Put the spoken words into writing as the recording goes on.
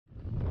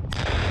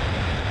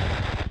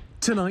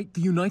Tonight, the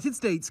United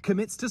States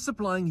commits to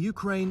supplying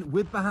Ukraine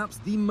with perhaps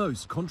the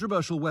most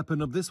controversial weapon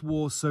of this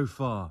war so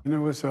far. And it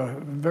was a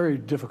very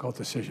difficult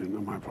decision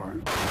on my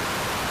part.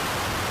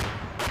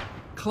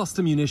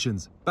 Cluster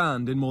munitions,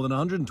 banned in more than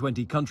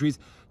 120 countries,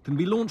 can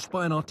be launched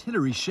by an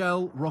artillery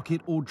shell, rocket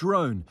or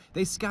drone.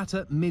 They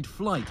scatter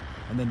mid-flight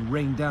and then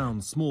rain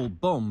down small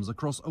bombs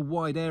across a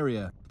wide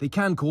area. They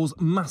can cause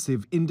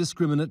massive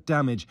indiscriminate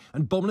damage,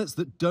 and bomblets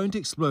that don't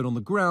explode on the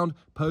ground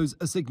pose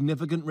a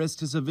significant risk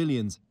to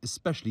civilians,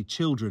 especially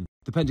children.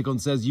 The Pentagon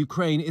says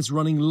Ukraine is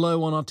running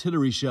low on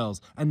artillery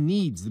shells and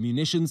needs the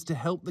munitions to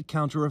help the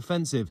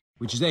counter-offensive,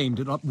 which is aimed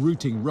at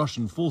uprooting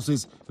Russian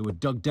forces who are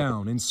dug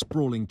down in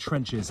sprawling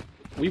trenches.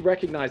 We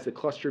recognize that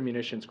cluster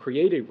munitions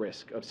create a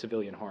risk of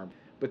civilian harm,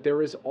 but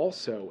there is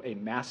also a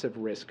massive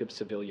risk of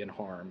civilian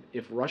harm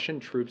if Russian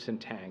troops and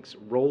tanks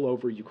roll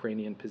over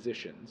Ukrainian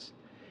positions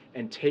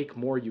and take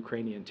more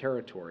Ukrainian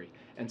territory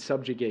and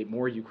subjugate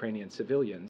more Ukrainian civilians.